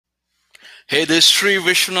Hey, this is Sri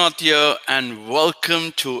Vishwanath here, and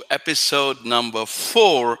welcome to episode number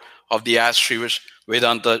 4 of the Ask Sri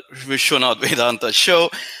Vedanta Vishwanath Vedanta show.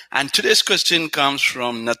 And today's question comes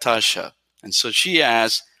from Natasha. And so she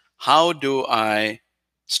asks, how do I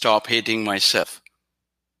stop hating myself?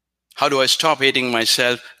 How do I stop hating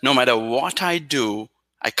myself? No matter what I do,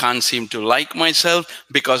 I can't seem to like myself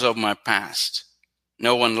because of my past.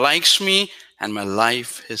 No one likes me, and my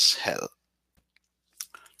life is hell.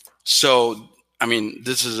 So,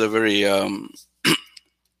 this is a very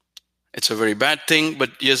it's a very bad thing,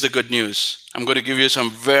 but here's the good news. I'm going to give you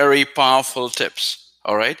some very powerful tips.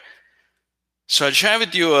 All right. So I'll share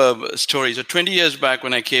with you a story. So 20 years back,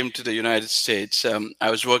 when I came to the United States,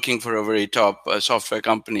 I was working for a very top software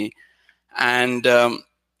company, and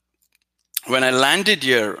when I landed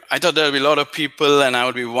here, I thought there would be a lot of people, and I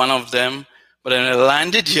would be one of them. But when I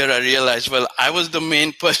landed here, I realized, well, I was the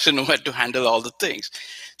main person who had to handle all the things.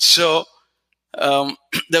 So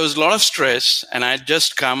there was a lot of stress, and I had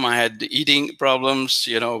just come. I had eating problems,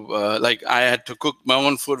 like I had to cook my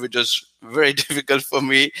own food, which was very difficult for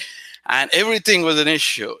me, and everything was an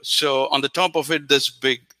issue. So on the top of it, this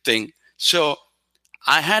big thing. So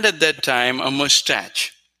I had at that time a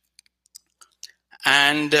mustache,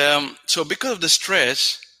 and so because of the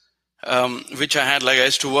stress, which I had, like I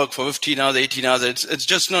used to work for 15 hours, 18 hours. It's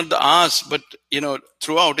just not the hours, but,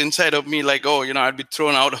 throughout inside of me, like, oh, I'd be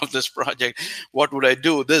thrown out of this project. What would I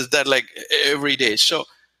do? This, that, like every day. So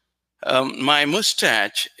my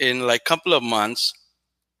mustache in like couple of months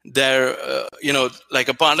there, like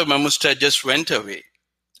a part of my mustache just went away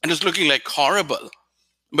and it was looking like horrible.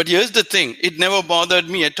 But here's the thing. It never bothered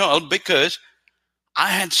me at all because I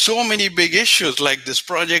had so many big issues like this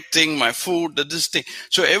project thing, my food, this thing.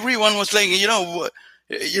 So everyone was like,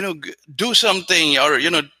 do something or,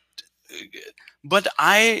 but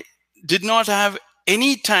I did not have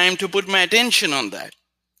any time to put my attention on that.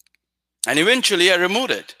 And eventually I removed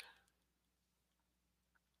it.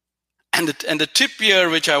 And the tip here,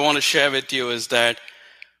 which I want to share with you, is that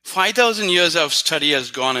 5,000 years of study has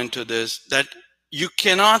gone into this, that you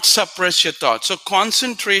cannot suppress your thoughts. So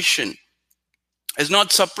concentration is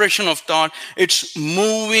not suppression of thought. It's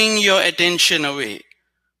moving your attention away.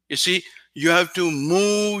 You see, you have to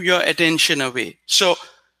move your attention away. So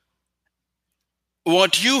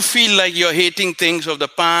what you feel like you're hating things of the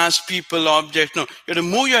past, people, objects, no, you have to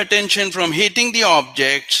move your attention from hating the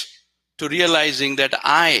objects to realizing that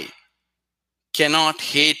I cannot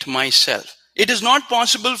hate myself. It is not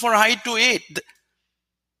possible for I to hate.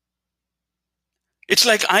 It's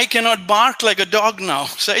like I cannot bark like a dog now.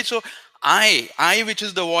 Right? So I, which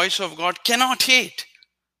is the voice of God, cannot hate.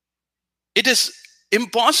 It is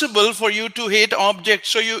impossible for you to hate objects.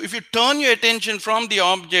 So if you turn your attention from the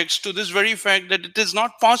objects to this very fact that it is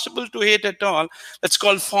not possible to hate at all, that's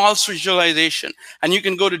called false visualization. And you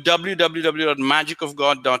can go to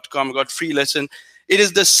www.magicofgod.com. I got free lesson. It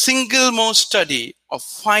is the single most study of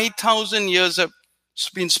 5,000 years have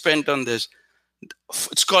been spent on this.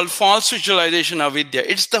 It's called false visualization avidya.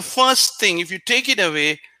 It's the first thing. If you take it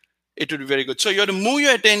away, it would be very good. So you have to move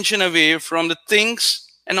your attention away from the things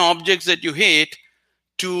and objects that you hate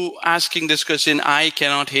to asking this question, I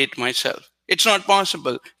cannot hate myself. It's not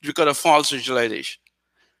possible because of false visualization.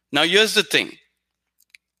 Now here's the thing.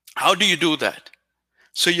 How do you do that?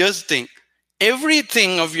 So here's the thing.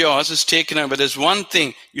 Everything of yours is taken away, but there's one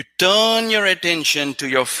thing. You turn your attention to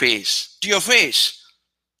your face. To your face.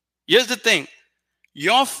 Here's the thing.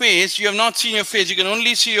 Your face, you have not seen your face. You can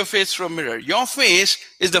only see your face through a mirror. Your face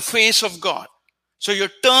is the face of God. So you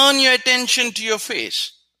turn your attention to your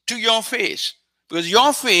face. To your face. Because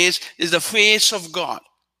your face is the face of God.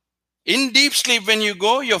 In deep sleep, when you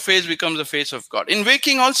go, your face becomes the face of God. In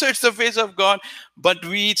waking also, it's the face of God, but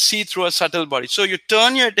we see through a subtle body. So you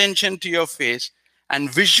turn your attention to your face and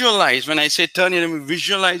visualize. When I say turn your attention,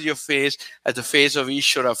 visualize your face as the face of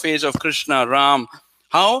Ishvara, face of Krishna, Ram.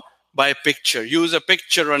 How? By a picture. Use a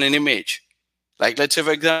picture on an image. Like, let's say,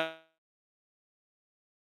 for example,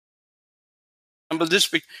 this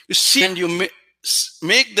picture. You see and you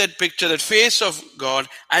make that picture, that face of God,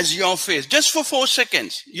 as your face, just for 4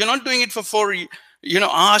 seconds. You're not doing it for 4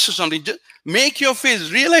 hours or something. Just make your face.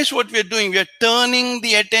 Realize what we're doing. We're turning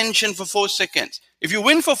the attention for 4 seconds. If you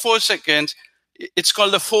win for 4 seconds, it's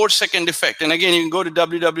called the 4-second effect. And again, you can go to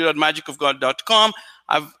www.magicofgod.com.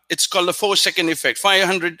 It's called the 4-second effect.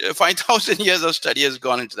 5,000 years of study has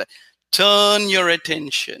gone into that. Turn your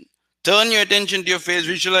attention. Turn your attention to your face.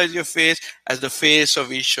 Visualize your face as the face of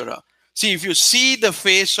Ishvara. See, if you see the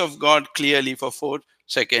face of God clearly for 4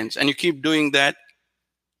 seconds and you keep doing that,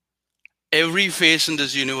 every face in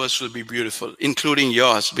this universe will be beautiful, including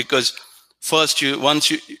yours. Because first,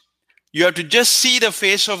 once you You have to just see the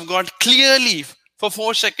face of God clearly for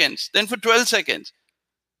 4 seconds, then for 12 seconds,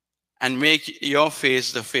 and make your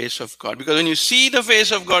face the face of God. Because when you see the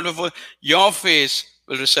face of God before, your face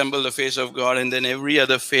will resemble the face of God, and then every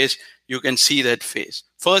other face, you can see that face.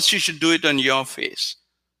 First, you should do it on your face.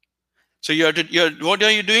 So what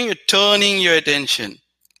are you doing? You're turning your attention.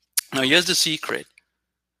 Now, here's the secret.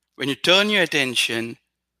 When you turn your attention,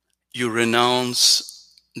 you renounce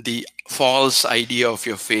the false idea of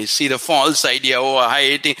your face. See, the false idea, oh, high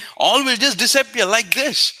eating, all will just disappear like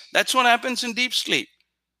this. That's what happens in deep sleep.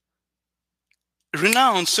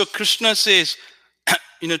 Renounce. So Krishna says,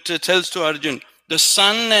 tells to Arjun, the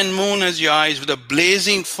sun and moon as your eyes, with a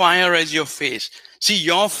blazing fire as your face. See,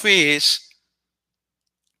 your face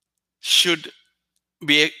should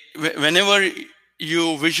be, whenever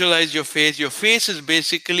you visualize your face is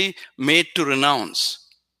basically made to renounce.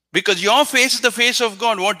 Because your face is the face of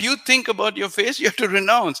God. What you think about your face, you have to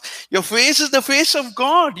renounce. Your face is the face of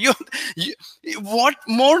God. What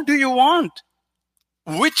more do you want?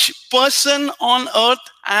 Which person on earth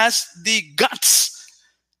has the guts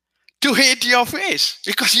to hate your face?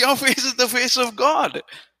 Because your face is the face of God.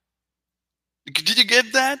 Did you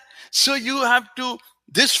get that? So you have to,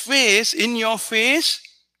 this face, in your face,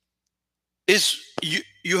 is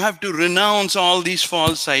you have to renounce all these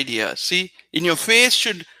false ideas. See, in your face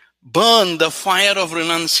should burn the fire of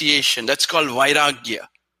renunciation. That's called vairagya.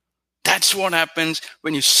 That's what happens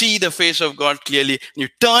when you see the face of God clearly. You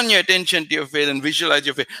turn your attention to your face and visualize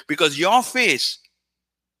your face. Because your face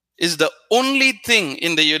is the only thing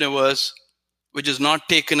in the universe which is not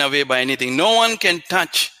taken away by anything. No one can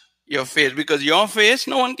touch your face, because your face,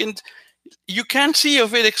 you can't see your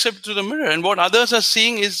face except through the mirror. And what others are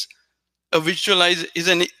seeing is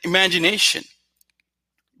an imagination.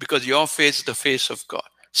 Because your face is the face of God.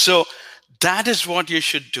 So that is what you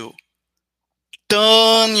should do.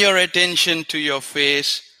 Turn your attention to your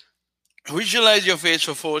face. Visualize your face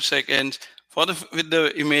for 4 seconds with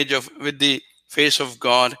the face of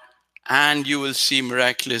God, and you will see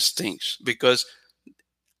miraculous things, because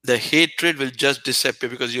the hatred will just disappear,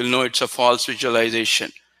 because you'll know it's a false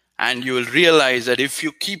visualization. And you will realize that if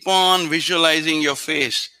you keep on visualizing your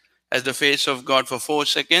face as the face of God for 4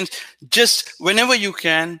 seconds, just whenever you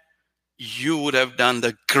can, you would have done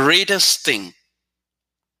the greatest thing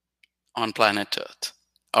on planet Earth.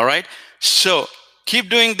 All right? So keep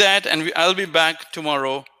doing that, and I'll be back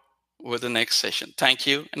tomorrow with the next session. Thank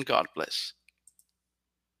you, and God bless.